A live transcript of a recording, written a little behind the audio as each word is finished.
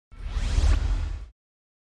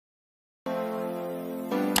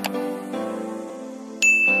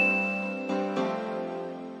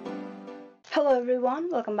everyone,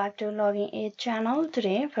 welcome back to Login Aid channel.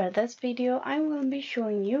 Today for this video I will be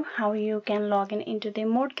showing you how you can log in into the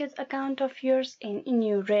mortgage account of yours in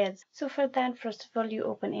Newrez. So for that, first of all, you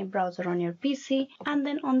open a browser on your PC and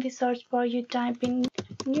then on the search bar you type in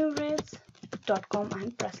newrez.com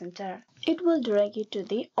and press enter. It will direct you to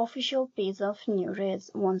the official page of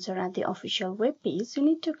Newrez. Once you're at the official web page, you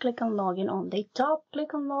need to click on login on the top.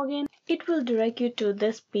 Click on login. It will direct you to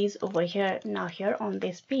this page over here. Now here on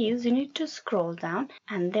this page, you need to scroll down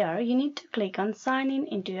and there you need to click on sign in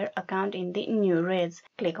into your account in the Newrez.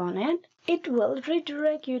 Click on it. It will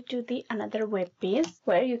redirect you to the another web page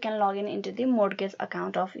where you can log in into the mortgage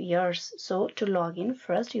account of yours. So to log in,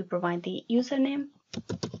 first you provide the username.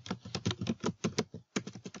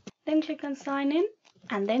 Then click on sign in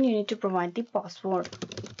and then you need to provide the password.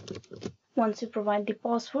 Once you provide the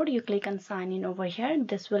password, you click on sign in over here.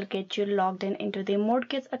 This will get you logged in into the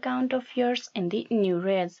mortgage account of yours in the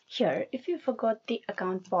Newrez. Here, if you forgot the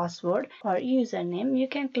account password or username, you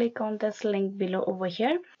can click on this link below over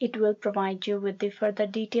here. It will provide you with the further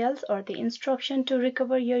details or the instruction to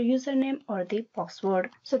recover your username or the password.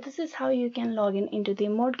 So this is how you can log in into the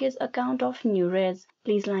mortgage account of Newrez.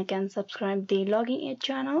 Please like and subscribe the Login Aid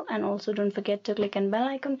channel, and also don't forget to click on bell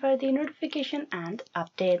icon for the notification and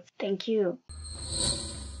updates. Thank you.